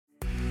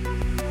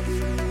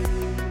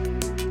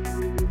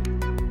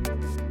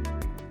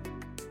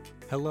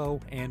Hello,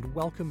 and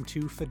welcome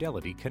to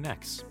Fidelity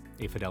Connects,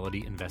 a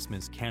Fidelity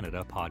Investments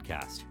Canada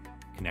podcast,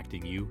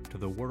 connecting you to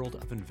the world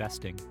of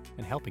investing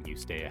and helping you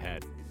stay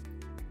ahead.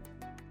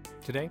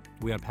 Today,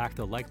 we unpack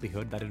the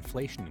likelihood that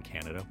inflation in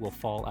Canada will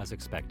fall as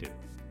expected,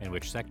 and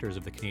which sectors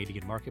of the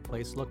Canadian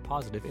marketplace look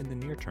positive in the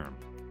near term.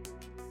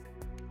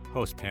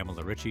 Host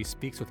Pamela Ritchie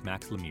speaks with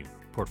Max Lemieux,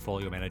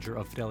 portfolio manager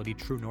of Fidelity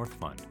True North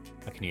Fund,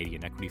 a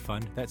Canadian equity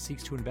fund that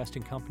seeks to invest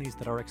in companies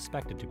that are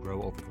expected to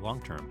grow over the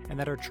long term and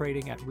that are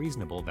trading at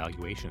reasonable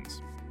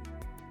valuations.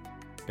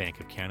 Bank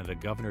of Canada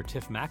Governor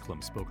Tiff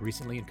Macklem spoke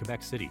recently in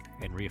Quebec City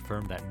and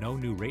reaffirmed that no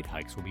new rate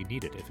hikes will be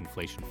needed if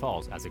inflation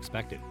falls as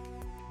expected.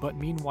 But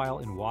meanwhile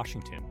in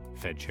Washington,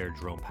 Fed Chair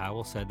Jerome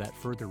Powell said that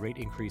further rate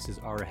increases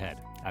are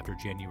ahead after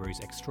January's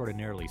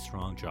extraordinarily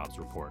strong jobs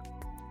report.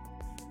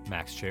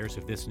 Max shares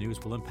if this news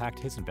will impact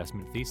his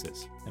investment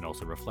thesis and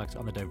also reflects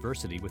on the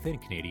diversity within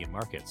Canadian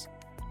markets,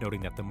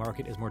 noting that the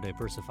market is more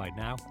diversified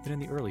now than in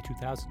the early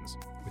 2000s,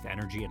 with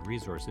energy and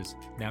resources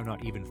now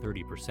not even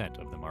 30%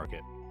 of the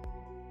market.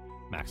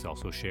 Max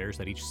also shares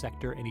that each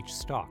sector and each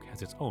stock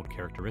has its own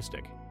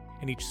characteristic,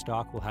 and each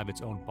stock will have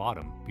its own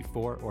bottom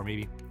before or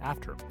maybe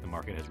after the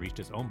market has reached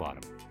its own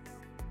bottom.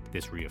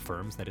 This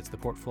reaffirms that it's the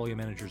portfolio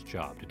manager's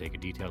job to take a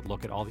detailed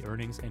look at all the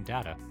earnings and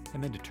data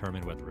and then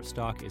determine whether a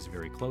stock is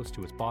very close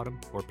to its bottom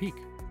or peak.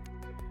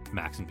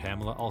 Max and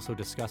Pamela also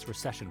discuss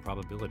recession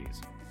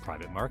probabilities,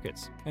 private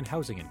markets, and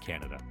housing in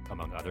Canada,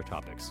 among other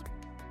topics.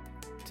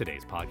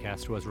 Today's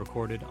podcast was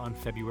recorded on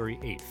February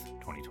 8th,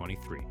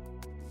 2023.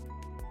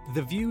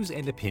 The views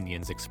and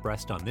opinions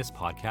expressed on this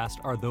podcast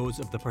are those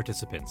of the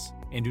participants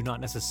and do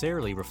not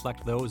necessarily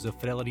reflect those of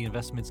Fidelity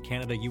Investments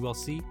Canada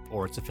ULC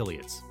or its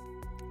affiliates.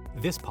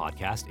 This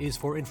podcast is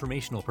for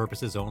informational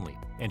purposes only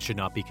and should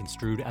not be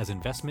construed as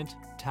investment,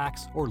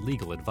 tax, or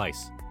legal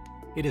advice.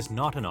 It is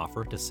not an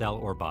offer to sell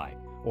or buy,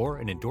 or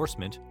an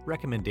endorsement,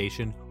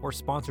 recommendation, or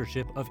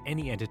sponsorship of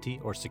any entity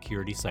or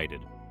security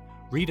cited.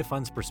 Read a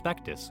fund's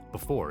prospectus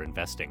before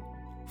investing.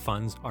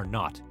 Funds are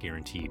not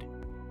guaranteed.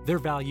 Their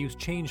values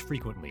change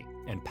frequently,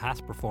 and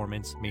past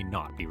performance may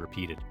not be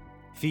repeated.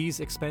 Fees,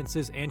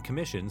 expenses, and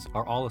commissions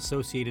are all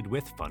associated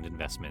with fund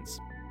investments.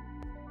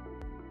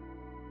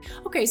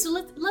 Okay, so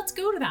let's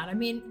go to that. I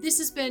mean, this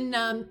has been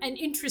an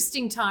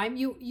interesting time.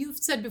 You've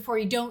said before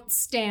you don't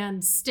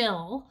stand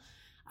still,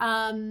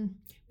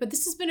 but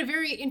this has been a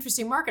very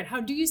interesting market. How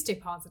do you stay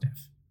positive?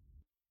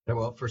 Yeah,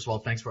 well, first of all,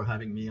 thanks for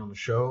having me on the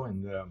show,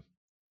 and it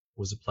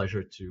was a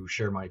pleasure to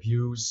share my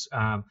views.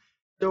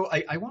 So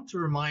I want to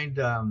remind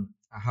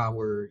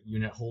our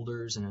unit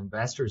holders and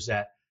investors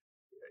that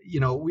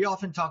we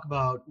often talk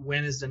about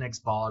when is the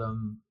next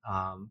bottom,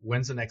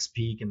 when's the next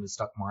peak in the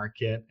stock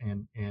market,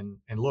 and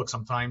look,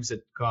 sometimes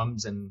it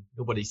comes and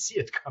nobody see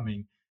it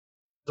coming.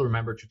 Still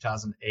remember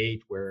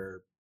 2008, where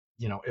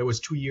it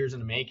was 2 years in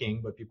the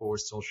making, but people were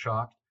still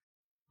shocked.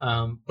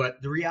 But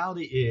the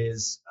reality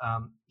is,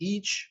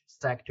 each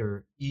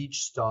sector,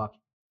 each stock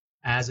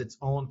has its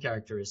own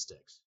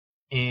characteristics,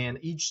 and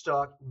each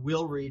stock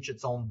will reach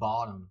its own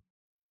bottom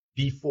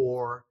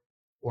before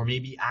or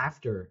maybe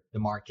after the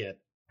market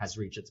has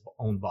reached its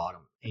own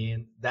bottom.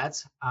 And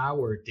that's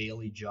our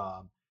daily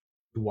job,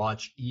 to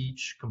watch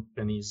each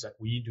companies that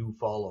we do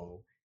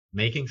follow,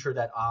 making sure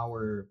that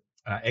our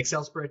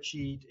Excel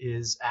spreadsheet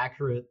is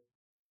accurate,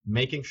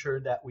 making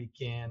sure that we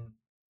can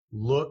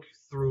look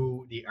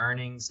through the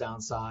earnings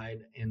downside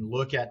and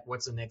look at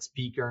what's the next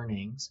peak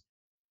earnings.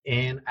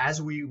 And as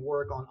we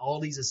work on all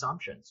these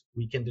assumptions,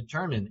 we can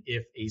determine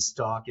if a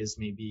stock is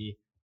maybe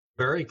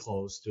very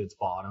close to its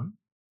bottom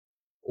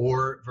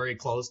or very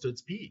close to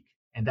its peak.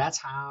 And that's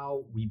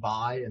how we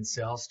buy and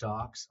sell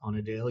stocks on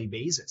a daily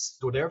basis.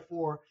 So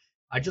therefore,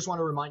 I just want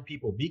to remind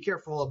people, be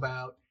careful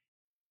about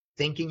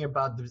thinking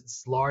about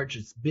this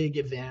big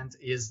event.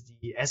 Is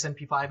the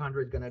S&P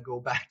 500 going to go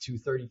back to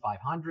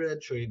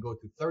 3,500? Should it go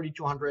to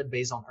 3,200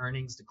 based on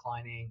earnings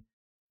declining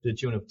to the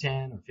tune of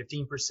 10 or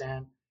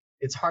 15%?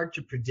 It's hard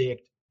to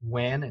predict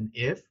when and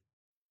if,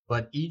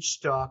 but each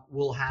stock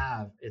will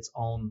have its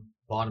own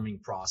bottoming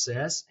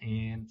process.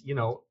 And,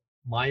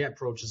 my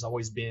approach has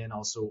always been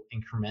also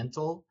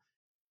incremental.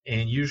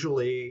 And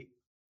usually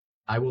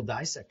I will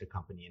dissect a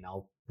company and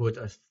I'll put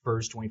a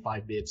first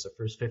 25 bips, a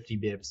first 50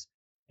 bips.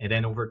 And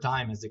then over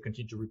time, as they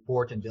continue to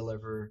report and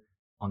deliver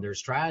on their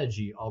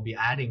strategy, I'll be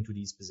adding to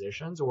these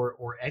positions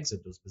or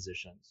exit those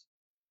positions.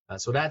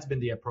 So that's been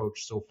the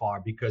approach so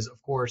far, because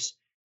of course,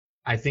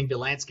 I think the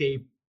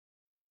landscape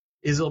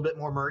is a little bit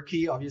more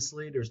murky.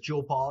 Obviously, there's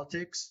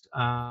geopolitics.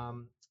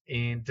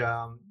 And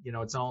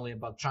it's not only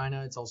about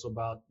China, it's also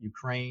about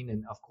Ukraine.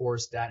 And of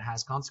course, that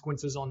has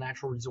consequences on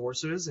natural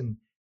resources. And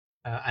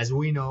as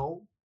we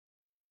know,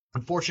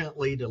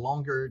 unfortunately, the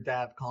longer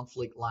that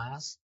conflict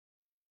lasts,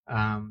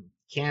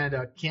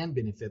 Canada can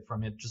benefit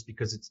from it just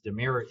because it's the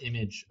mirror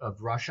image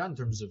of Russia in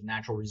terms of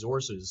natural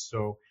resources.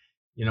 So,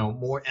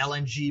 more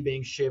LNG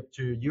being shipped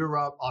to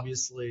Europe,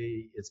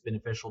 obviously, it's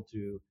beneficial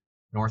to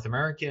North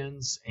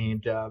Americans.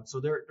 And so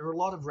there are a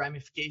lot of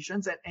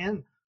ramifications.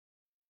 And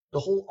the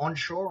whole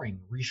onshoring,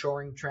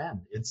 reshoring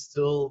trend, it's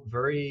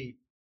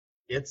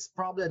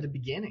probably at the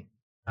beginning.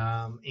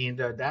 And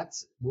that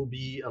will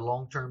be a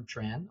long-term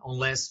trend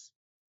unless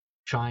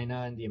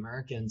China and the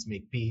Americans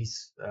make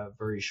peace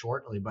very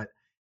shortly. But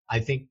I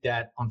think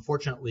that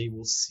unfortunately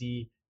we'll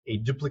see a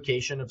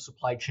duplication of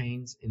supply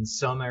chains in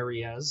some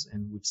areas,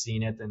 and we've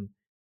seen it in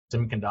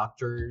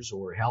semiconductors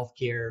or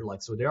healthcare.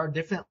 So there are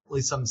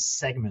definitely some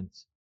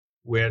segments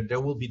where there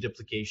will be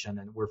duplication,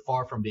 and we're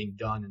far from being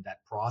done in that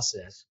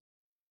process.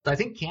 So I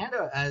think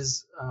Canada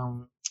has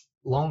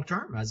long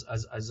term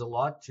has a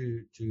lot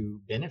to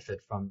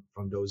benefit from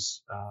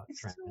those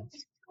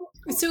trends.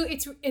 So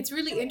it's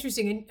really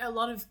interesting, and a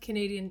lot of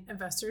Canadian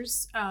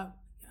investors,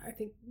 I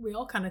think we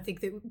all kind of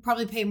think that we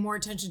probably pay more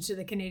attention to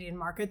the Canadian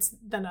markets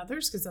than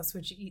others because that's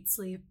what you eat,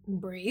 sleep, and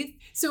breathe.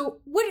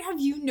 So what have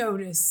you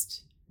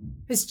noticed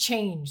has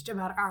changed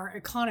about our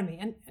economy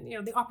and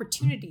the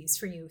opportunities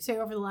for you, say,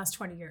 over the last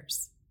 20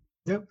 years?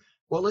 Yeah.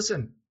 Well,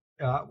 listen,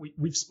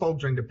 we've spoke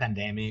during the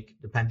pandemic.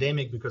 The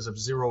pandemic, because of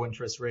zero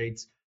interest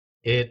rates,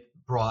 it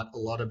brought a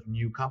lot of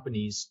new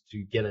companies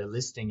to get a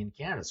listing in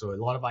Canada. So a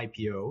lot of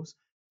IPOs.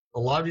 A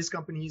lot of these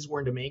companies were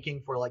in the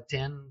making for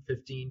 10,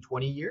 15,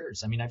 20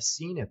 years. I mean, I've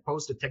seen it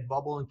post a tech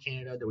bubble in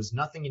Canada. There was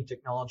nothing in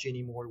technology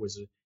anymore. It was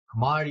a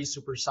commodity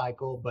super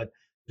cycle. But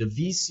the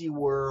VC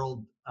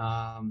world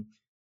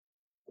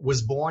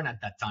was born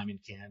at that time in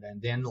Canada. And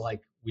then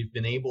we've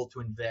been able to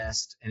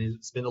invest, and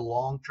it's been a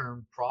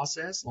long-term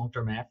process,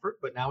 long-term effort,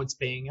 but now it's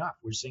paying off.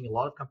 We're seeing a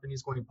lot of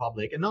companies going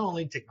public, and not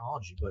only in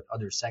technology, but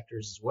other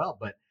sectors as well.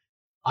 But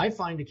I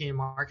find the Canadian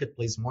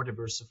marketplace more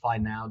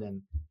diversified now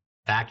than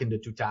back in the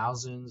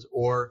 2000s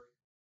or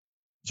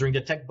during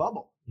the tech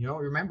bubble.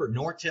 Remember,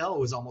 Nortel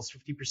was almost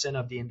 50%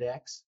 of the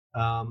index,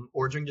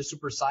 or during the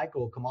super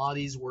cycle,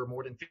 commodities were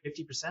more than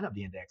 50% of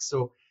the index.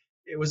 So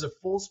it was a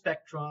full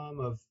spectrum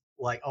of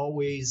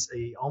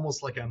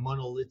almost like a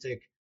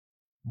monolithic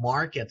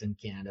market in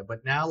Canada.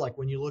 But now,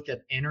 when you look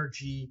at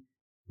energy,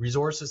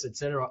 resources, et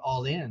cetera,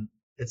 all in,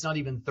 it's not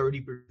even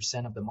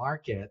 30% of the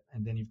market.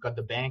 And then you've got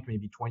the bank,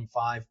 maybe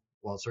 25.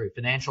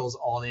 Financials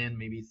all in,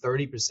 maybe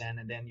 30%.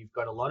 And then you've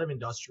got a lot of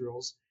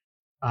industrials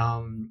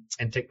and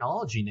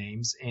technology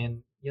names.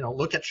 And,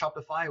 look at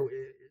Shopify.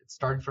 It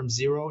started from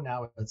zero.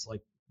 Now it's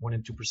 1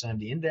 and 2% of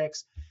the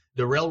index.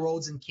 The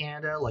railroads in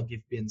Canada,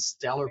 they've been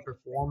stellar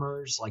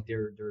performers.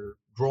 They're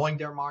growing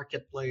their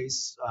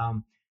marketplace.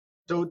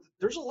 So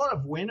there's a lot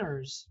of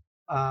winners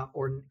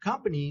or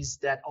companies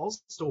that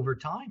also over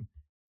time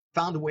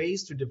found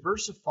ways to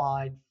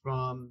diversify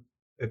from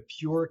a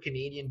pure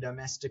Canadian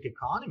domestic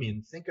economy.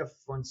 And think of,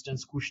 for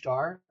instance,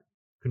 Couche-Tard,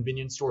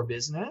 convenience store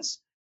business.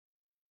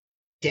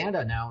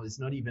 Canada now is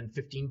not even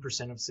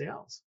 15% of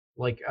sales.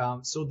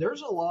 So there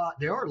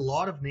are a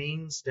lot of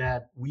names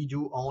that we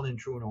do own in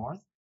True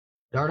North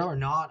that are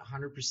not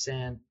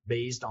 100%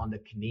 based on the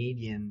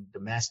Canadian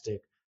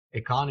domestic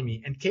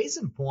economy. And case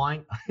in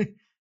point,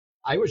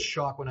 I was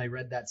shocked when I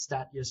read that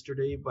stat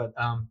yesterday, but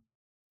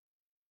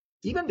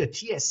even the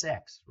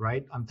TSX,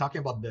 right? I'm talking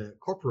about the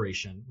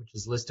corporation, which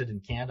is listed in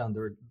Canada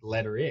under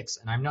letter X.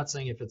 And I'm not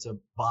saying if it's a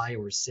buy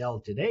or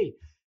sell today,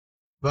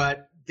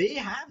 but they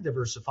have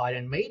diversified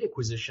and made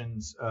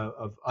acquisitions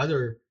of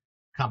other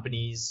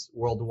companies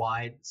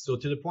worldwide. So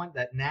to the point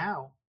that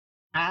now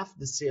half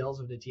the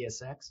sales of the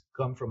TSX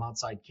come from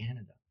outside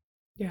Canada.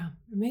 Yeah,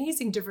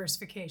 amazing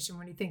diversification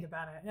when you think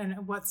about it and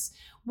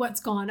what's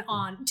gone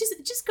on.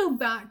 Just go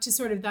back to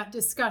sort of that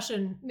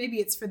discussion. Maybe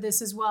it's for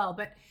this as well,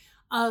 but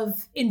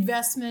of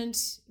investment,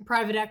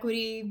 private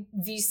equity,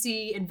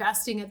 VC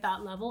investing at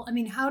that level. I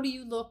mean, how do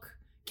you look?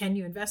 Can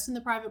you invest in the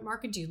private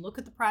market? Do you look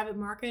at the private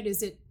market?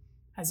 Has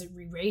it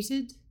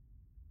re-rated?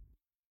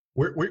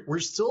 We're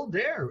still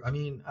there. I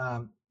mean,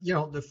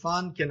 the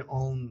fund can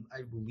own,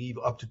 I believe,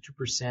 up to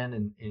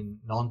 2% in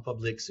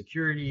non-public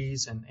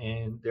securities,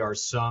 and there are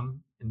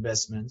some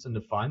investments in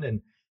the fund.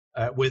 And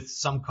with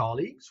some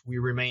colleagues, we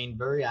remain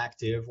very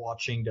active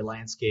watching the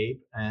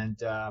landscape, and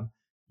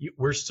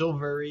we're still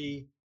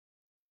very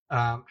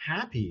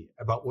happy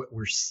about what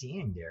we're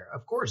seeing there.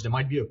 Of course, there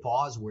might be a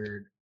pause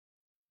where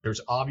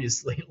there's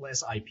obviously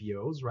less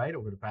IPOs, right,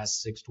 over the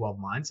past 6-12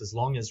 months. As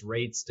long as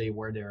rates stay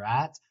where they're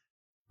at,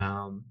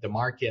 the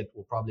market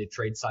will probably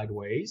trade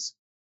sideways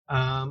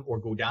or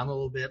go down a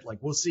little bit.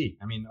 We'll see.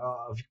 I mean,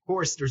 of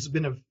course, there's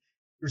been a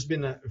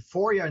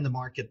euphoria in the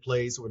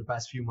marketplace over the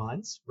past few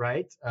months,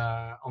 right,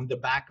 on the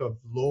back of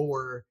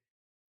lower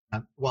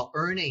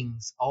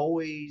earnings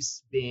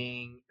always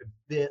being a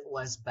bit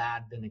less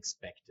bad than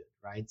expected,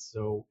 right?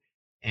 So,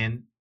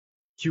 and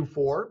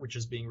Q4, which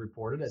is being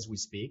reported as we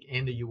speak,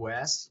 in the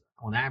US,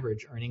 on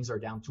average, earnings are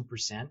down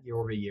 2% year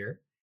over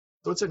year.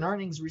 So it's an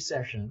earnings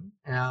recession.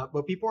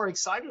 But people are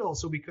excited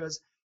also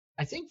because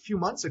I think a few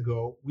months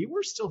ago, we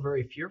were still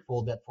very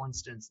fearful that, for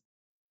instance,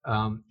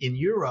 in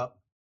Europe,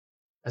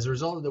 as a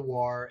result of the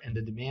war and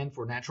the demand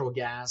for natural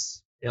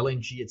gas,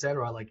 LNG, et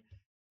cetera,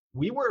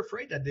 we were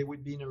afraid that they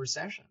would be in a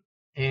recession.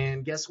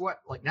 And guess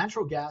what?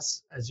 Natural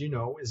gas, as you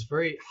know, is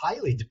very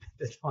highly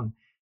dependent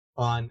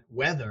on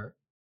weather.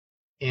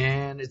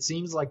 And it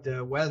seems like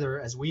the weather,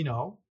 as we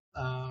know,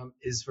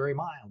 is very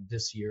mild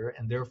this year.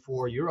 And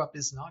therefore, Europe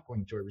is not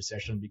going to a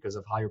recession because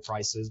of higher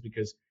prices,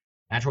 because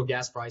natural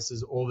gas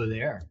prices over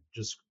there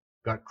just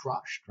got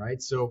crushed,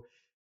 right? So,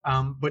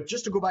 but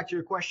just to go back to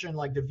your question,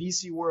 like the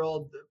VC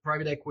world,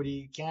 private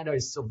equity, Canada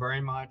is still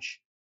very much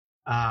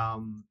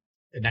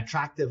an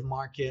attractive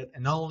market,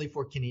 and not only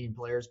for Canadian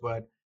players,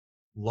 but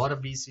a lot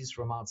of VCs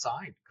from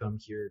outside come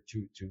here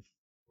to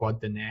fund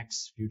the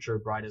next future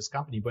brightest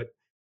company. But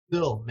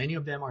still, many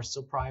of them are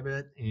still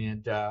private,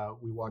 and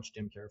we watch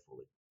them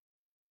carefully.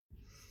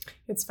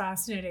 It's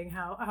fascinating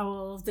how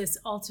all of this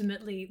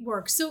ultimately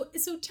works. So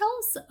tell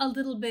us a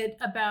little bit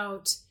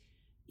about,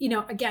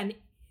 again,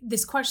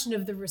 this question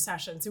of the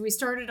recession. So we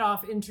started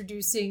off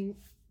introducing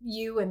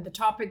you and the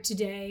topic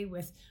today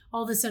with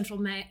all the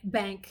central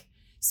bank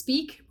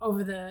speak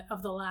over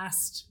the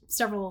last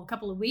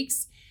couple of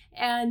weeks.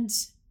 And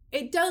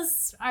it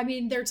does,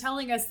 they're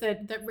telling us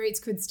that rates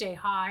could stay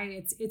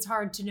high. It's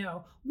hard to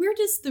know. Where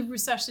does the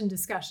recession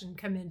discussion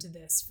come into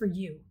this for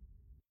you?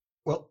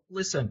 Well,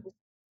 listen,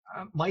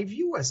 my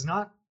view has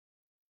not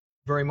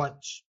very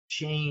much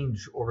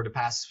changed over the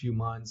past few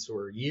months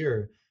or a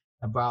year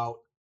about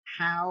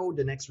how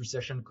the next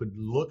recession could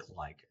look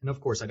like. And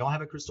of course, I don't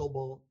have a crystal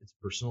ball. It's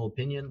personal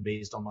opinion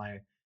based on my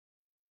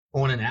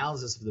own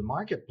analysis of the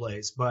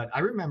marketplace. But I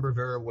remember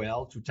very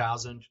well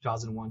 2000,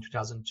 2001,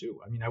 2002.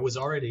 I was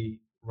already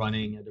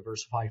running a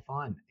diversified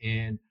fund,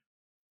 and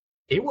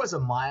it was a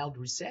mild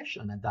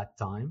recession at that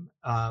time.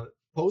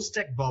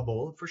 Post-tech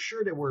bubble, for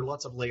sure, there were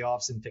lots of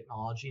layoffs in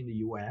technology in the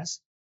US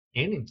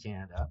and in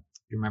Canada.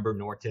 You remember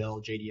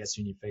Nortel, JDS,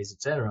 Uniphase,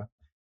 etc.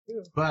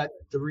 But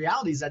the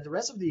reality is that the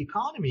rest of the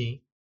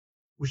economy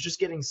was just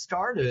getting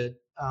started,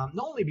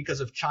 not only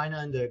because of China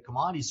and the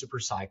commodity super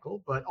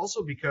cycle, but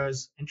also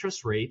because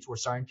interest rates were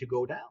starting to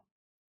go down.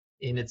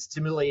 And it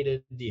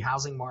stimulated the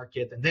housing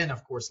market. And then,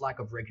 of course, lack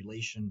of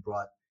regulation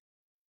brought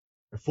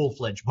a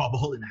full-fledged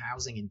bubble in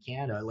housing in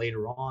Canada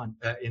later on,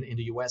 in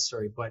the US,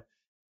 sorry. But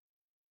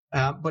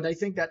I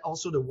think that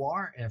also the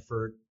war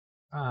effort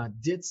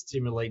did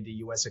stimulate the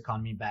US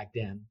economy back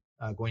then,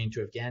 going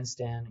into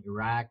Afghanistan,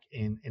 Iraq.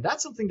 And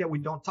that's something that we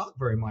don't talk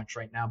very much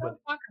right now. But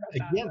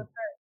again,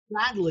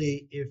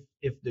 sadly,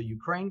 if the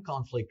Ukraine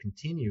conflict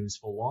continues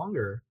for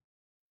longer,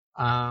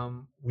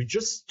 we're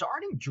just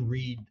starting to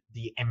read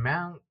the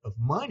amount of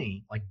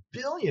money, like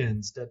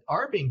billions, that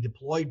are being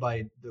deployed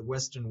by the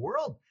Western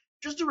world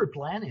just to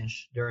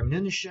replenish their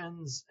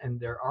ammunitions and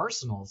their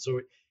arsenals.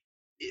 So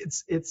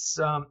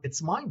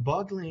it's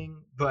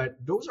mind-boggling, but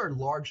those are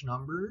large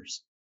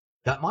numbers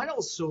that might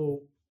also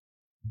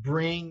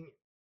bring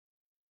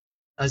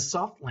a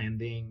soft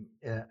landing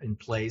in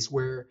place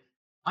where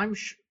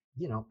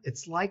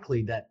it's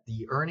likely that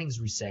the earnings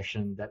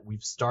recession that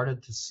we've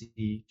started to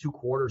see 2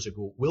 quarters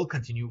ago will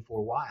continue for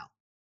a while,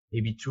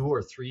 maybe 2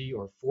 or 3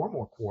 or 4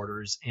 more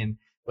quarters.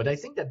 But I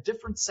think that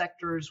different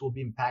sectors will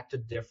be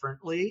impacted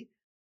differently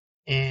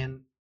and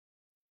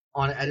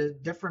at a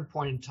different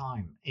point in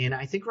time. And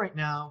I think right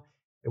now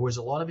there was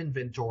a lot of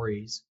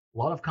inventories. A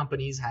lot of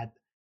companies had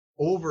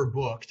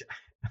overbooked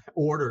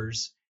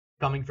orders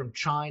coming from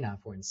China,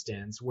 for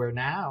instance, where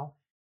now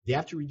they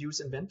have to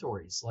reduce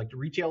inventories. Like the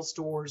retail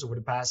stores over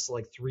the past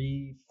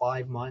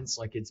 3-5 months,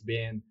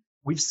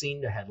 we've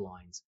seen the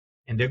headlines,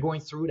 and they're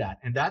going through that.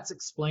 And that's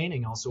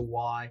explaining also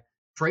why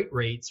freight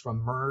rates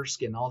from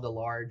Maersk and all the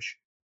large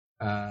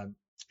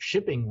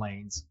shipping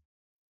lanes,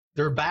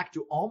 they're back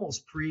to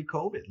almost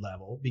pre-COVID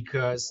level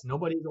because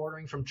nobody's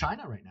ordering from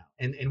China right now.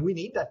 And we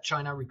need that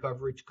China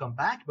recovery to come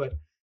back. But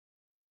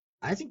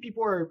I think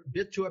people are a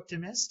bit too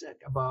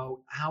optimistic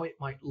about how it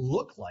might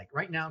look like.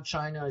 Right now,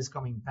 China is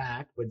coming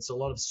back, but it's a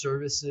lot of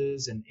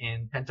services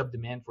and pent-up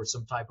demand for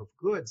some type of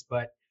goods.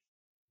 But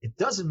it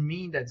doesn't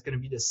mean that it's going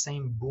to be the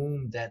same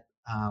boom that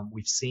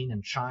we've seen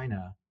in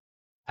China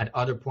at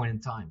other point in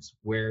times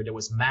where there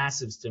was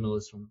massive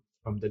stimulus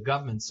from the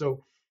government.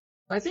 So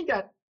I think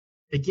that,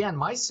 again,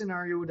 my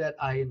scenario that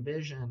I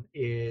envision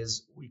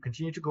is we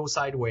continue to go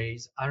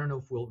sideways. I don't know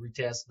if we'll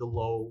retest the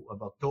low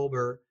of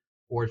October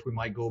or if we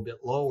might go a bit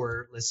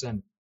lower.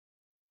 Listen,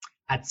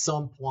 at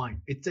some point,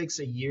 it takes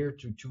a year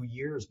to 2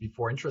 years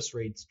before interest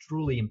rates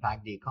truly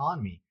impact the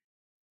economy.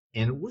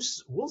 And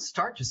we'll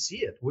start to see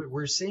it.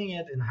 We're seeing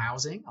it in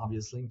housing,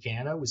 obviously, in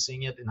Canada. We're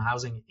seeing it in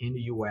housing in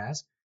the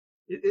US.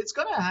 It's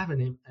going to have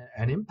an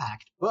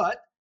impact.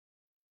 But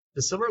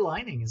the silver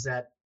lining is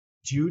that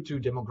due to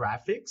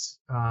demographics,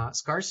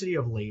 scarcity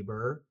of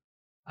labor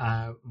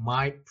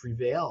might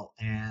prevail,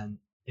 and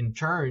in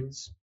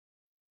turns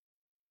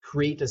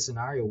create a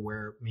scenario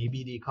where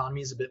maybe the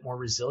economy is a bit more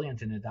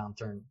resilient in a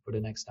downturn for the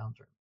next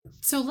downturn.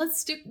 So let's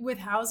stick with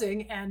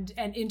housing and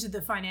into the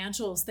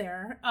financials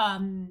there.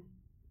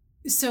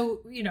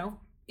 So,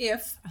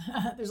 if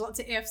there's lots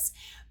of ifs,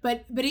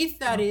 but if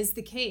that is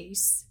the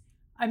case,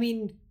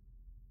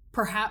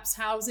 perhaps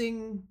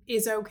housing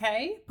is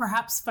okay.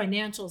 Perhaps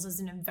financials as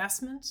an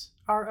investment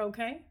are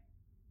okay.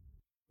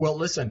 Well,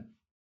 listen,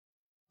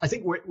 I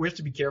think we have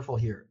to be careful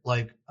here.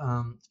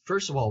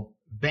 First of all,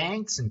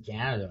 banks in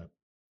Canada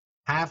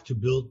have to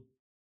build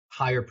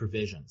higher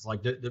provisions.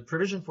 Like the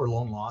provision for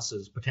loan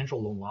losses,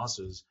 potential loan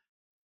losses,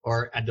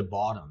 are at the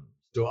bottom.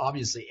 So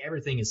obviously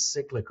everything is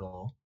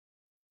cyclical.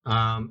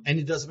 And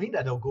it doesn't mean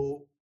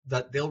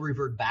that they'll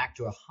revert back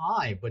to a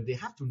high, but they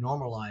have to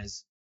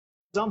normalize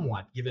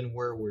somewhat given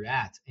where we're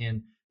at.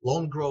 And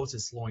loan growth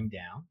is slowing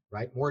down,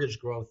 right? Mortgage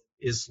growth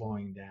is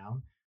slowing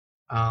down.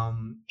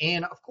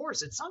 And of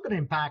course, it's not going to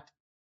impact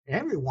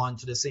everyone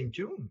to the same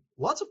tune.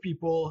 Lots of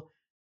people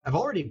have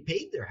already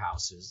paid their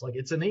houses. Like,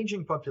 it's an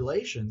aging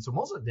population. So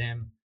most of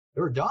them,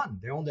 they're done.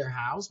 They own their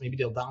house. Maybe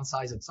they'll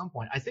downsize at some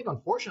point. I think,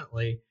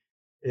 unfortunately,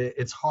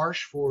 it's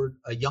harsh for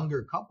a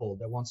younger couple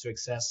that wants to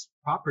access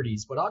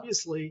properties. But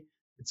obviously,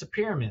 it's a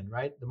pyramid,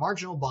 right? The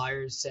marginal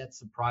buyer sets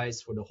the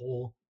price for the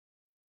whole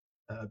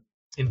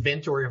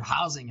inventory of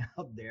housing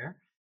out there.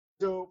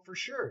 So for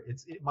sure,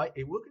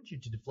 it will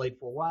continue to deflate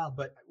for a while.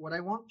 But what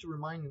I want to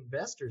remind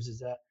investors is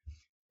that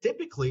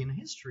typically in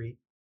history,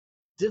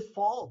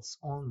 defaults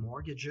on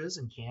mortgages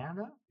in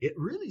Canada, it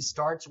really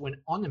starts when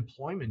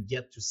unemployment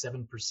gets to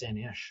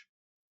 7%-ish,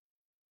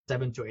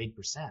 7 to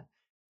 8%.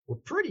 We're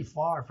pretty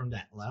far from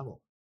that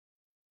level.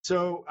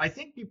 So I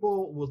think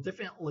people will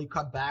definitely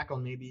cut back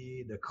on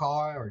maybe the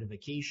car or the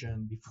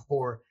vacation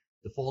before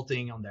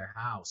defaulting on their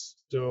house.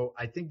 So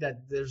I think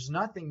that there's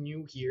nothing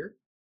new here.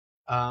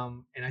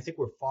 And I think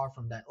we're far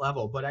from that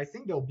level. But I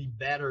think there'll be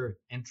better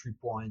entry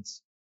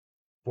points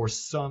for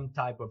some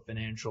type of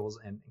financials,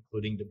 and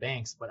including the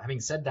banks. But having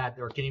said that,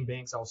 there are Canadian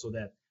banks also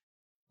that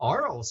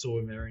are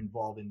also very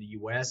involved in the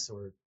US,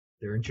 or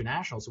they're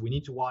international. So we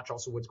need to watch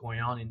also what's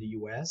going on in the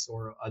US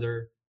or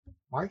other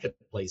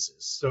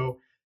marketplaces. So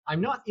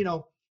I'm not,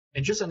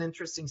 and just an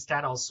interesting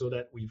stat also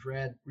that we've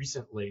read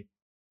recently.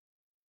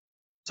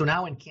 So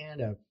now in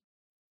Canada,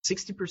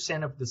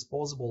 60% of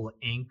disposable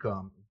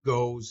income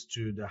goes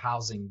to the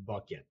housing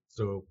bucket.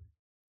 So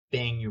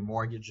paying your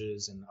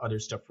mortgages and other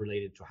stuff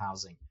related to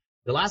housing.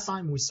 The last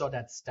time we saw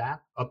that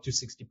stat up to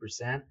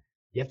 60%,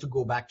 you have to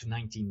go back to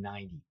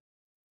 1990.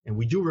 And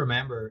we do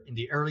remember in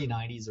the early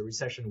 90s, the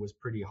recession was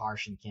pretty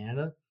harsh in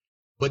Canada,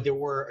 but there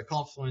were a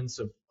confluence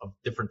of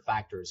different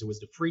factors. It was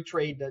the free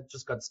trade that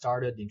just got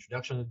started, the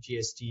introduction of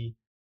GST,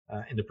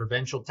 and the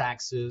provincial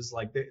taxes.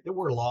 Like there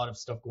were a lot of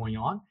stuff going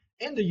on.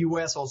 And the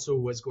US also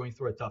was going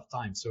through a tough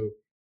time. So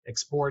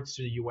exports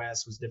to the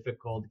US was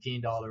difficult. The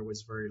Canadian dollar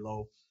was very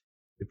low,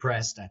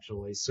 depressed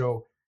actually.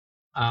 So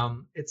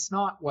it's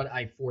not what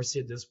I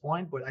foresee at this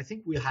point, but I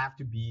think we have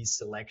to be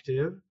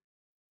selective.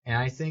 And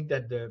I think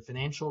that the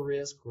financial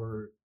risk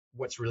or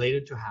what's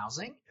related to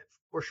housing,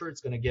 for sure,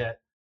 it's going to get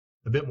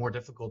a bit more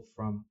difficult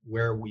from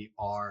where we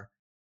are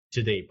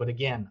today. But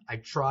again,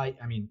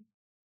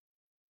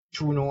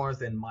 True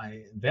North and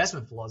my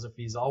investment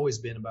philosophy has always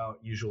been about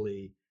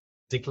usually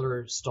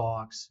particular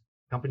stocks,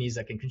 companies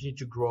that can continue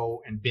to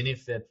grow and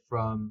benefit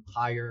from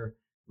higher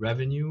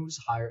revenues,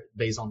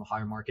 based on the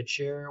higher market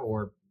share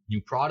or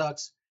new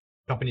products,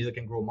 companies that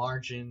can grow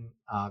margin,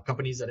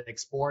 companies that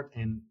export.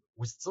 And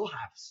we still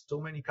have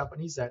so many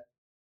companies that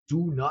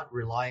do not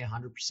rely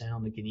 100%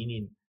 on the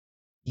Canadian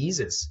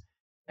thesis.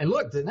 And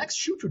look, the next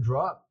shoe to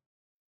drop,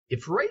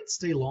 if rates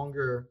stay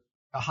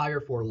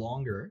higher for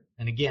longer,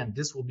 and again,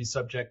 this will be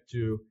subject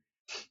to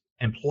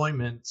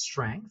employment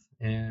strength.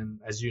 And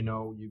as you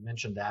know, you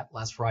mentioned that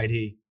last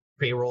Friday,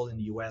 payroll in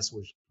the US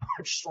was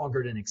much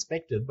stronger than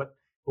expected, but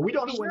we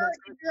don't know when that's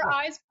going to Did your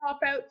eyes pop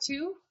out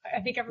too?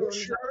 I think everyone.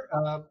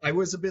 Sure. I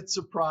was a bit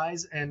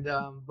surprised, and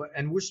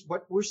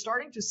we're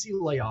starting to see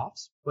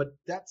layoffs, but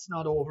that's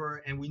not over,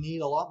 and we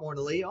need a lot more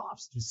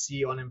layoffs to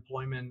see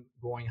unemployment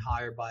going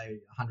higher by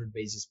 100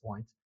 basis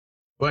points.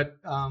 But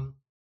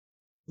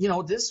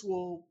this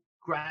will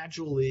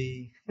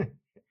gradually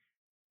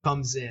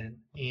comes in,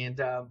 and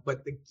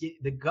but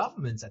the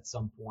governments at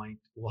some point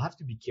will have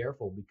to be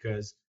careful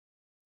because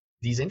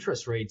these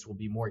interest rates will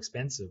be more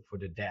expensive for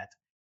the debt.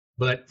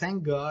 But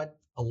thank God,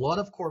 a lot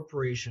of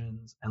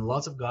corporations and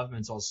lots of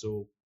governments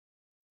also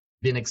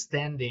been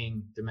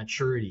extending the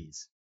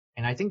maturities.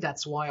 And I think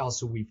that's why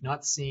also we've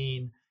not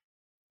seen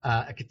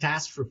a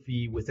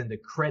catastrophe within the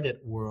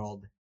credit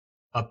world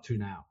up to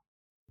now.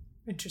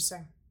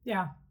 Interesting.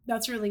 Yeah,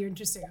 that's really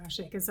interesting,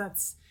 actually, because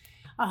that's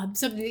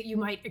something that you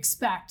might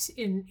expect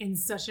in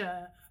such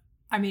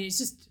it's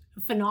just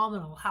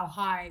phenomenal how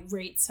high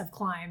rates have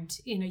climbed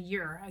in a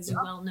year, as you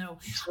well know.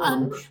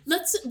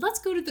 Let's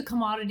go to the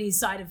commodities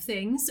side of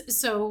things.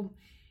 So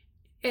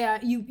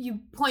you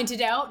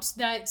pointed out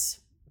that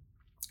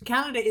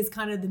Canada is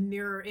kind of the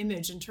mirror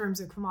image in terms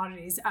of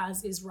commodities,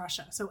 as is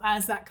Russia. So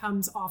as that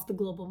comes off the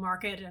global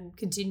market and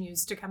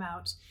continues to come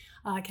out,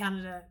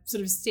 Canada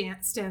sort of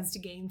stands to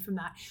gain from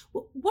that.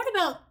 What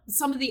about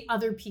some of the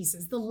other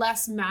pieces, the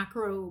less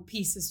macro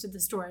pieces to the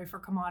story for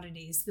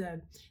commodities,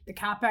 the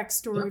CapEx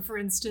story, for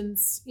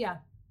instance? Yeah.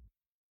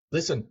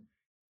 Listen,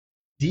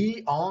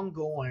 the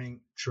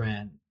ongoing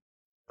trend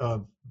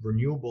of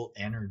renewable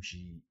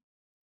energy,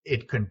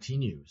 it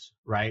continues,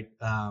 right?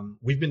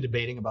 We've been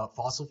debating about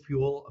fossil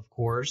fuel, of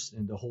course,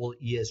 and the whole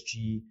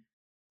ESG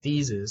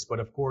thesis.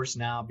 But of course,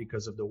 now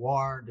because of the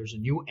war, there's a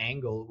new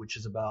angle, which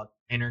is about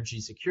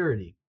energy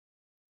security.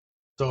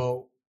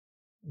 So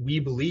we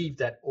believe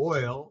that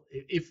oil,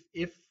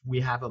 if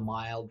we have a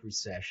mild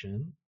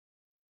recession,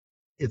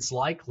 it's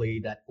likely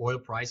that oil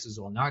prices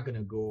are not going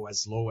to go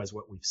as low as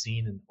what we've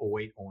seen in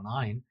 08,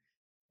 09.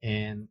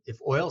 And if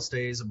oil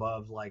stays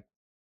above like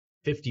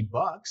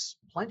 $50,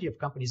 plenty of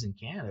companies in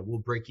Canada will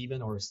break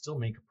even or still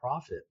make a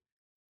profit.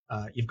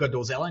 You've got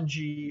those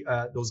LNG,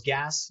 those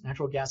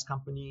natural gas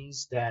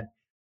companies that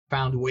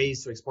found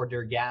ways to export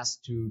their gas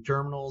to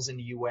terminals in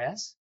the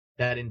US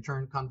that in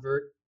turn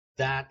convert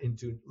that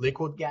into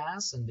liquid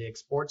gas and they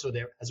export. So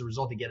as a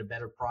result, they get a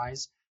better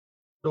price.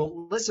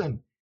 So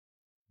listen,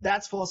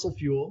 that's fossil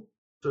fuel.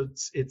 So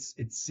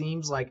it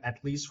seems like,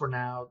 at least for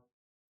now,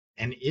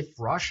 and if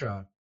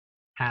Russia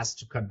has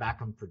to cut back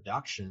on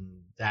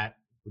production, that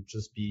would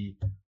just be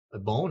a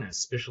bonus,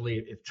 especially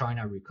if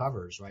China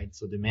recovers, right?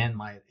 So demand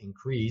might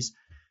increase.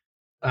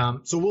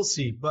 So we'll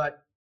see.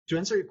 But to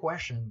answer your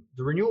question,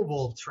 the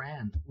renewable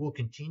trend will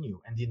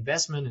continue, and the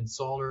investment in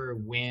solar,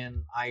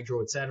 wind,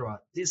 hydro, etc.,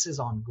 this is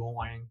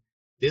ongoing.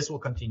 This will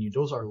continue.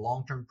 Those are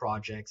long-term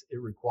projects.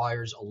 It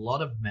requires a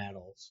lot of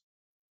metals.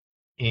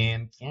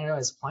 And Canada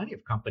has plenty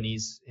of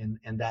companies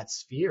in that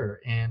sphere.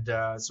 And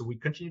so we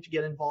continue to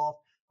get involved.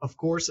 Of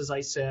course, as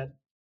I said,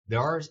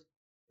 there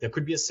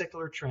could be a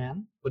secular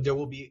trend, but there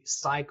will be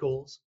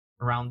cycles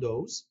around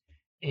those.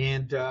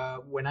 And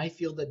when I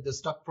feel that the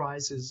stock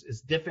price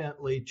is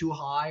definitely too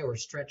high or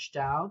stretched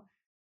out,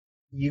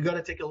 you got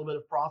to take a little bit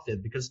of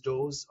profit, because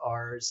those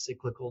are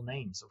cyclical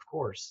names, of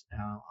course.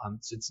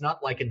 So it's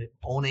not like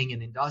owning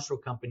an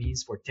industrial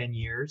companies for 10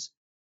 years.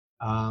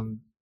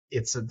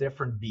 It's a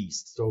different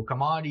beast. So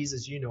commodities,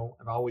 as you know,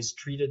 I've always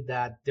treated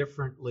that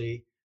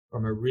differently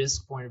from a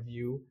risk point of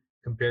view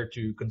compared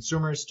to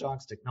consumer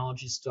stocks,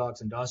 technology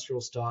stocks,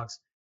 industrial stocks,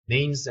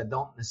 names that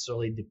don't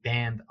necessarily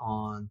depend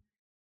on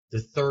the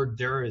third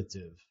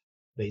derivative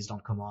based on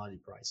commodity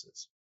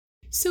prices.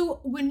 So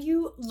when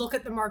you look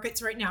at the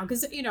markets right now,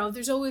 because,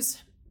 there's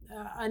always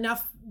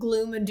enough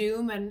gloom and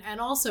doom,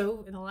 and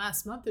also in the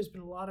last month, there's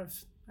been a lot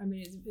of,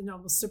 it's been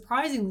almost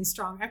surprisingly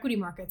strong equity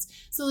markets.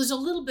 So there's a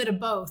little bit of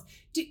both.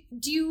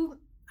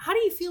 How do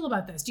you feel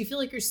about this? Do you feel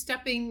like you're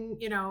stepping,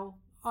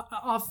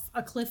 off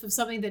a cliff of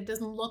something that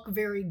doesn't look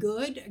very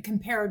good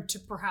compared to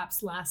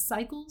perhaps last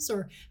cycles?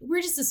 Or where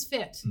does this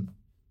fit?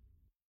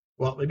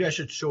 Well, maybe I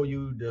should show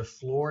you the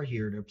floor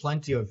here. There are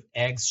plenty of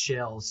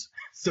eggshells.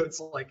 So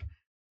it's like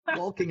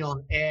walking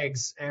on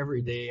eggs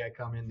every day I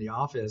come in the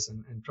office.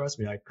 And trust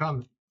me, I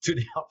come to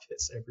the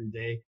office every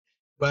day.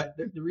 But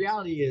the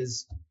reality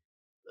is,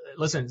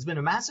 listen, it's been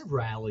a massive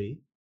rally.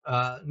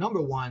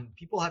 Number one,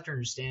 people have to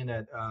understand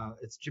that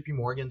it's JP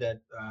Morgan that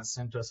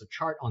sent us a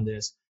chart on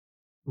this.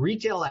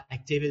 Retail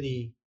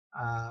activity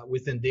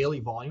within daily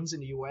volumes in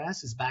the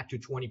US is back to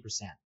 20%.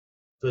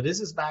 So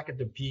this is back at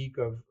the peak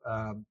of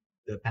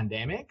the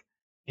pandemic.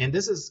 And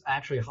this is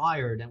actually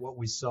higher than what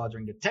we saw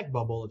during the tech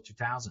bubble of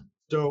 2000.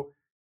 So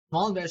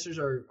small investors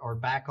are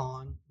back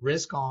on,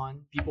 risk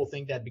on. People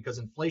think that because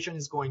inflation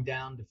is going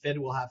down, the Fed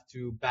will have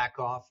to back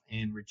off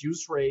and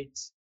reduce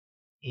rates.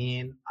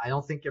 And I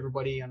don't think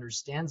everybody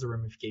understands the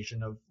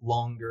ramification of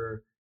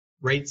longer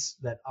rates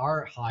that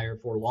are higher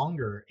for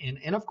longer.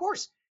 And of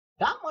course,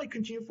 that might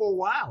continue for a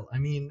while.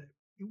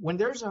 When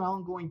there's an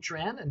ongoing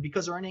trend, and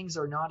because earnings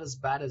are not as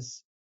bad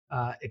as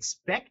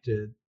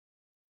expected,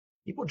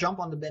 people jump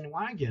on the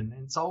bandwagon,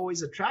 and it's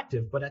always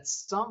attractive. But at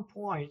some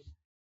point,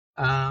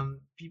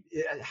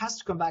 it has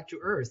to come back to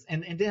earth.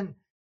 And then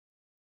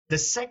the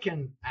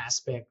second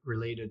aspect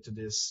related to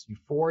this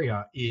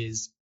euphoria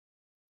is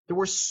there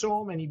were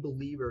so many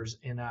believers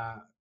in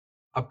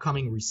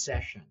upcoming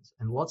recessions,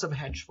 and lots of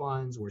hedge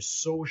funds were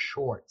so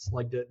short.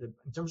 Like in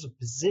terms of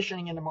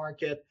positioning in the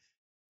market,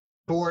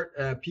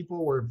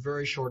 people were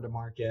very short the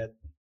market.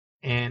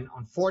 And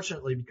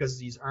unfortunately, because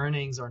these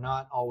earnings are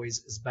not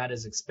always as bad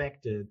as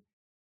expected,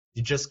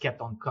 they just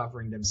kept on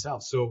covering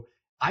themselves. So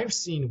I've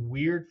seen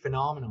weird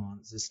phenomena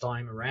this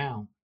time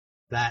around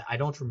that I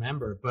don't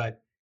remember,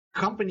 but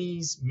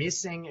companies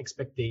missing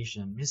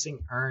expectation, missing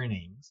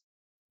earnings.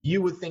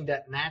 You would think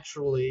that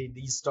naturally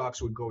these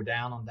stocks would go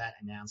down on that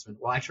announcement.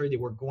 Well, actually, they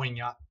were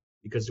going up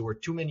because there were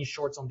too many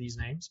shorts on these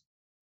names,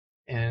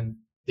 and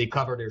they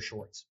cover their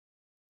shorts.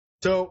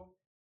 So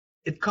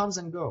it comes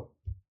and go.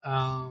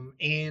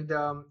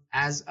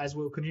 As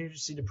we'll continue to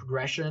see the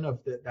progression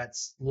of that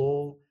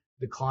slow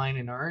decline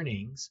in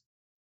earnings,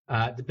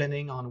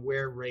 depending on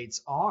where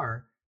rates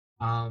are,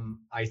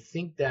 I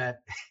think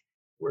that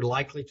we're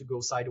likely to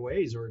go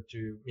sideways or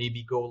to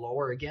maybe go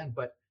lower again.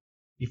 But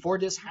before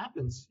this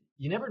happens,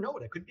 you never know.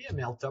 There could be a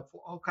melt up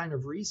for all kinds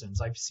of reasons.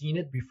 I've seen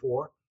it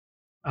before.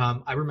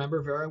 I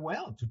remember very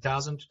well,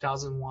 2000,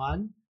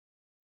 2001.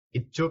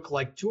 It took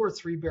like 2 or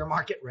 3 bear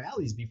market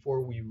rallies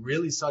before we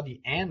really saw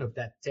the end of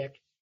that tech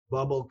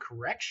bubble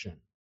correction.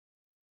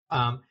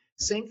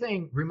 Same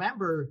thing.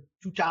 Remember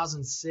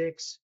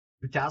 2006,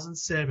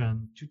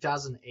 2007,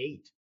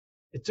 2008.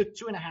 It took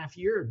 2.5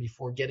 years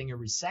before getting a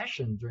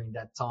recession during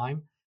that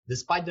time,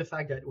 despite the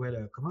fact that we had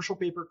a commercial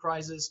paper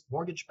crisis,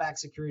 mortgage-backed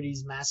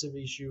securities, massive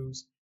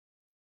issues,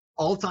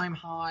 all-time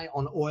high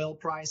on oil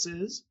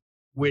prices,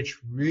 which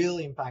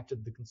really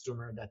impacted the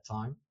consumer at that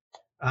time.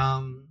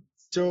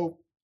 So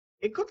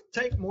it could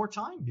take more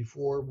time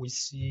before we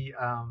see,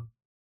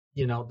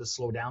 the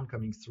slowdown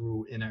coming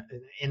through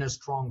in a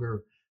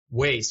stronger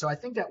way. So I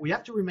think that we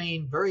have to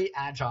remain very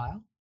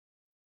agile.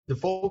 The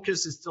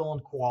focus is still on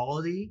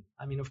quality.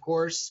 I mean, of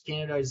course,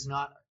 Canada is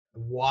not a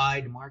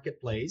wide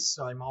marketplace,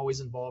 so I'm always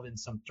involved in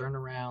some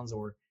turnarounds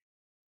or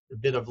a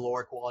bit of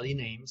lower quality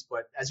names.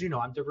 But as you know,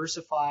 I'm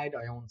diversified.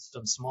 I own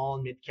some small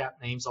and mid cap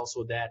names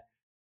also that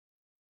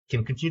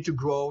can continue to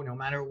grow no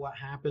matter what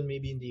happened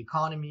maybe in the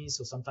economy.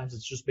 So sometimes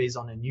it's just based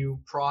on a new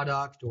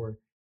product, or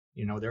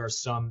there are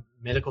some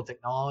medical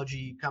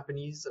technology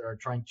companies that are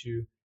trying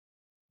to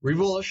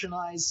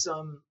revolutionize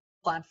some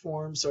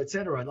platforms, so et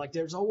cetera. Like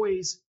there's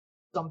always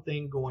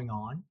something going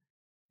on.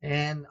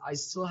 And I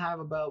still have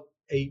about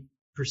 8%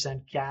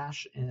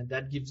 cash, and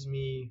that gives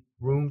me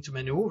room to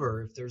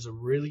maneuver. If there's a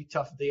really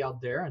tough day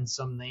out there and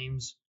some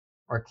names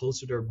are close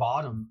to their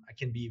bottom, I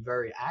can be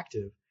very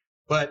active.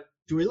 But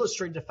to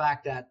illustrate the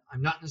fact that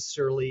I'm not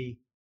necessarily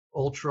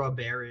ultra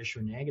bearish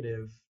or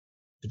negative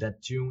to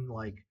that tune,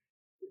 like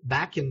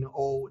back in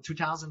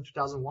 2000,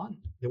 2001,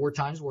 there were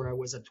times where I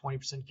was at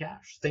 20%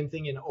 cash. Same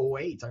thing in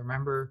 2008. I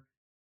remember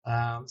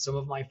some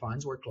of my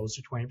funds were close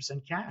to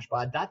 20% cash.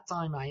 But at that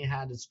time, I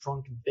had a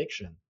strong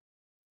conviction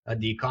that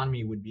the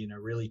economy would be in a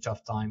really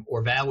tough time,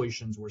 or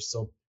valuations were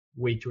still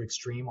way too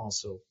extreme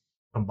also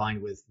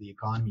combined with the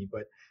economy.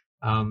 But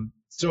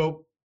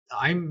so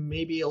I'm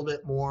maybe a little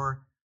bit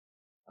more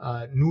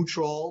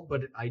neutral,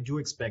 but I do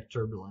expect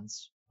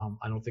turbulence.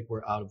 I don't think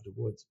we're out of the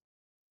woods.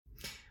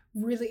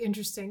 Really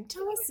interesting.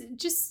 Tell us,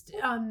 just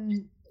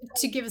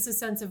to give us a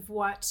sense of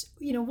what,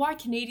 why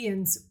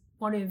Canadians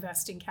want to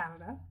invest in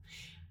Canada,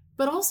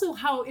 but also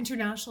how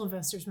international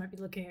investors might be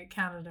looking at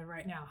Canada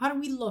right now. How do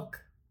we look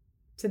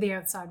to the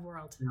outside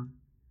world?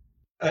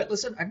 Yeah.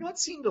 Listen, I've not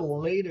seen the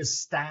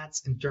latest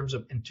stats in terms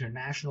of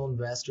international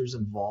investors'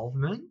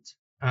 involvement.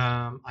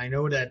 I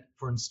know that,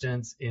 for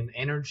instance, in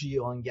energy,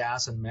 oil and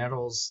gas, and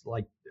metals,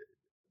 like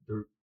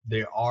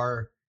there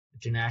are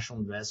international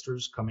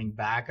investors coming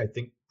back. I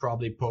think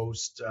probably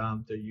post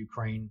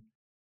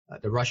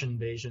the Russian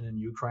invasion in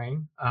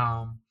Ukraine.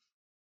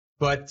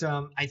 But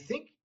I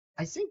think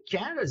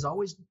Canada is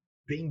always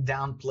being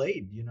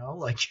downplayed.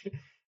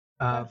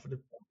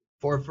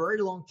 For a very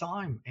long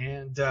time,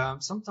 and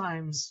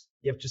sometimes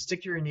you have to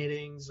stick to your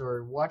knittings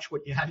or watch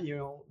what you have in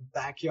your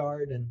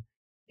backyard.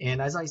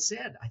 And as I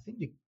said, I think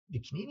the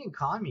Canadian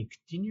economy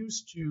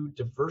continues to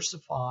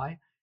diversify,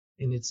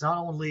 and it's not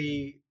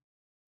only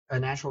a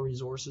natural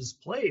resources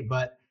play,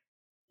 but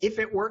if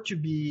it were to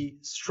be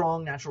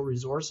strong natural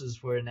resources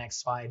for the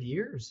next 5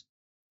 years,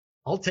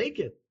 I'll take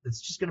it. It's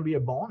just going to be a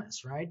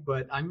bonus, right?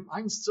 But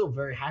I'm still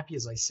very happy,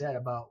 as I said,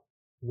 about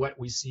what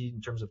we see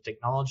in terms of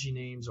technology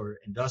names or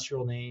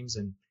industrial names,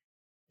 and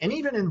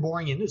even in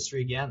boring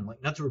industry, again,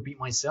 like, not to repeat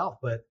myself,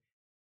 but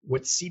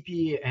what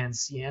CP and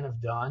CN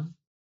have done,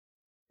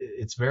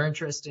 it's very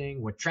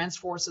interesting. What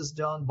TransForce has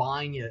done,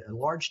 buying a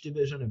large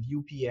division of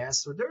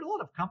UPS. So there are a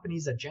lot of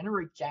companies that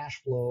generate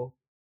cash flow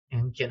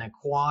and can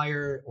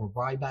acquire or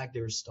buy back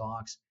their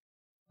stocks.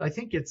 I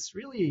think it's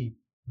really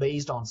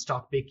based on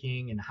stock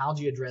picking and how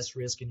do you address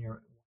risk in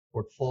your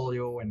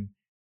portfolio. And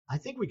I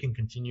think we can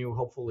continue,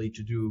 hopefully,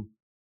 to do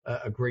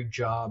a great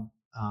job.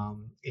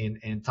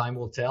 And time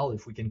will tell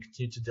if we can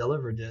continue to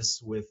deliver this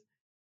with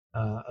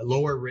a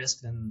lower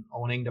risk than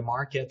owning the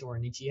market or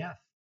an ETF.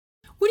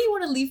 What do you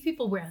want to leave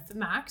people with,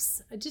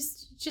 Max?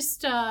 Just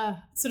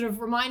sort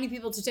of reminding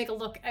people to take a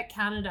look at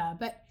Canada.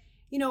 But,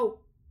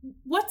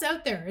 what's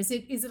out there? Is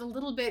it a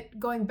little bit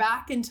going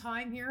back in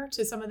time here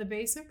to some of the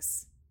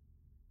basics?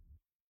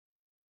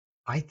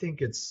 I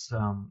think it's,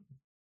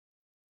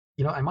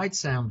 I might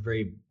sound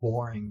very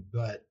boring,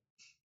 but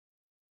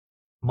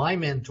my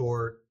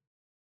mentor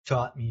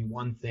taught me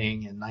one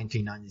thing in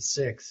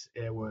 1996.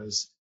 It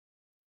was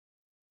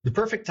the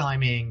perfect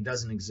timing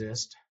doesn't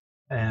exist.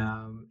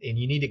 And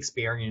you need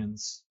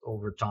experience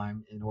over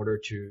time in order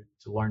to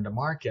learn the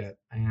market.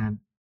 And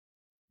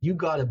you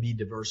got to be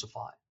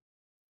diversified.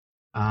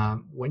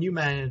 When you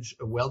manage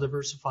a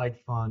well-diversified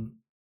fund,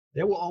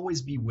 there will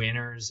always be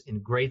winners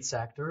in great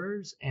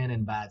sectors and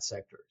in bad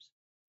sectors.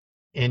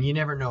 And you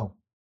never know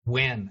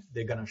when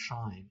they're going to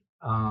shine.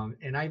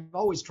 And I've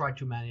always tried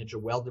to manage a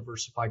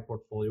well-diversified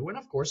portfolio. And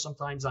of course,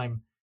 sometimes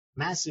I'm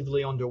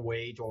massively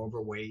underweight or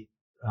overweight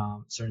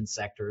certain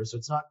sectors. So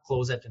it's not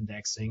close-end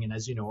indexing. And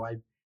as you know, I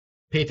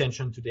pay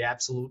attention to the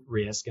absolute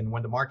risk. And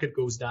when the market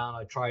goes down,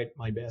 I try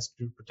my best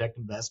to protect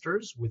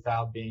investors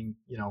without being,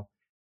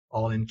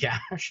 all in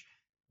cash.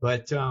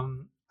 But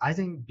I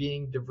think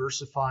being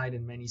diversified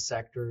in many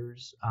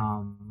sectors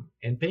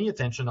and paying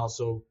attention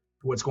also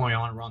to what's going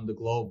on around the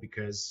globe,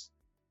 because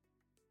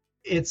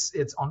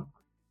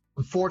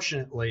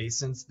unfortunately,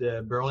 since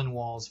the Berlin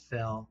Walls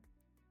fell,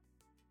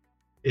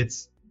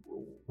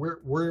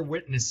 we're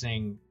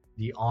witnessing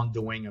the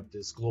ongoing of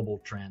this global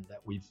trend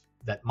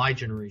that my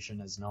generation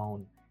has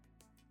known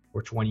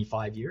for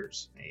 25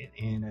 years,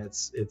 and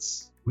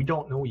it's we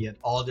don't know yet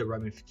all the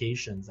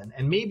ramifications,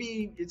 and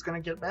maybe it's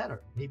going to get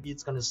better, maybe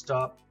it's going to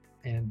stop,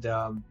 and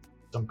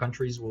some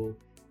countries will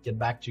get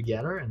back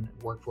together and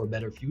work for a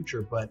better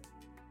future. But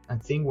I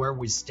think where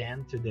we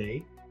stand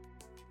today,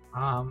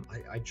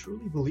 I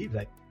truly believe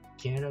that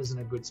Canada is in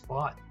a good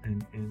spot,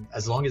 and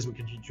as long as we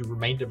continue to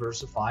remain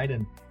diversified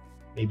and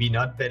maybe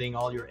not betting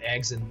all your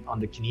eggs on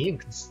the Canadian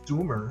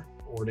consumer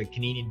or the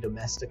Canadian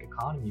domestic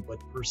economy, but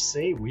per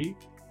se,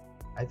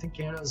 I think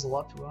Canada has a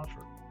lot to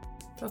offer.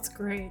 That's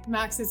great.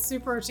 Max, it's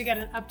super to get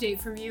an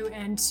update from you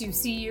and to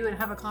see you and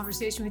have a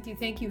conversation with you.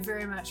 Thank you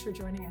very much for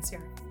joining us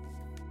here.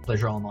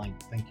 Pleasure all mine.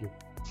 Thank you.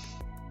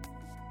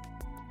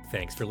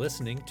 Thanks for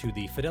listening to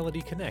the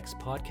Fidelity Connects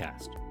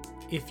podcast.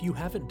 If you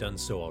haven't done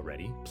so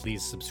already,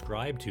 please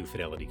subscribe to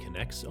Fidelity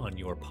Connects on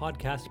your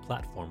podcast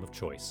platform of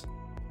choice.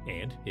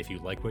 And if you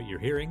like what you're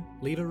hearing,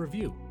 leave a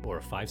review or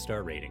a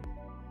 5-star rating.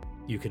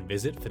 You can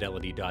visit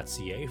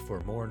fidelity.ca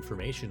for more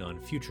information on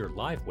future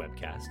live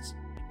webcasts,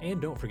 and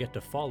don't forget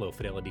to follow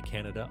Fidelity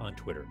Canada on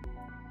Twitter.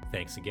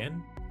 Thanks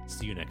again.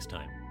 See you next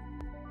time.